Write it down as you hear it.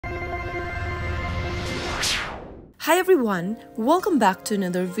Hi everyone, welcome back to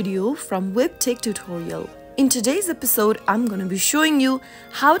another video from Webtech Tutorial. In today's episode, I'm going to be showing you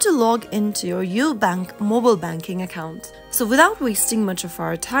how to log into your Ubank Mobile Banking account. So without wasting much of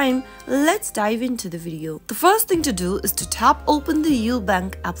our time, let's dive into the video. The first thing to do is to tap open the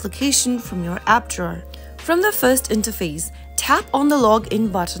Ubank application from your app drawer. From the first interface, tap on the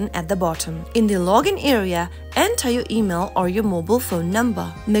login button at the bottom. In the login area, enter your email or your mobile phone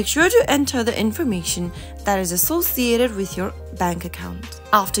number. Make sure to enter the information that is associated with your bank account.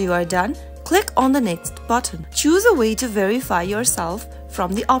 After you are done, click on the next button. Choose a way to verify yourself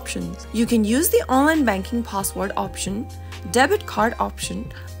from the options. You can use the online banking password option, debit card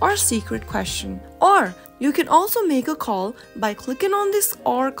option, or secret question. Or you can also make a call by clicking on this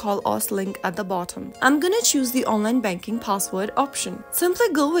or call us link at the bottom. I'm gonna choose the online banking password option. Simply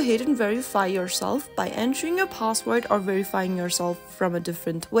go ahead and verify yourself by entering your password or verifying yourself from a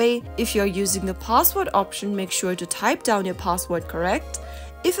different way. If you're using the password option, make sure to type down your password correct.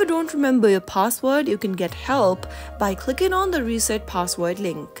 If you don't remember your password, you can get help by clicking on the reset password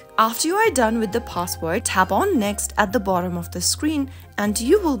link. After you are done with the password, tap on next at the bottom of the screen and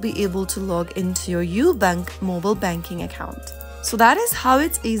you will be able to log into your Ubank mobile banking account. So that is how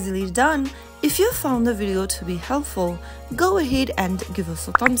it's easily done. If you found the video to be helpful, go ahead and give us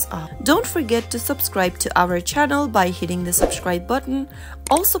a thumbs up. Don't forget to subscribe to our channel by hitting the subscribe button.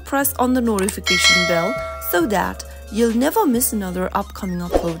 Also press on the notification bell so that you'll never miss another upcoming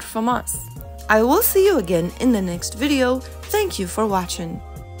upload from us. I will see you again in the next video. Thank you for watching.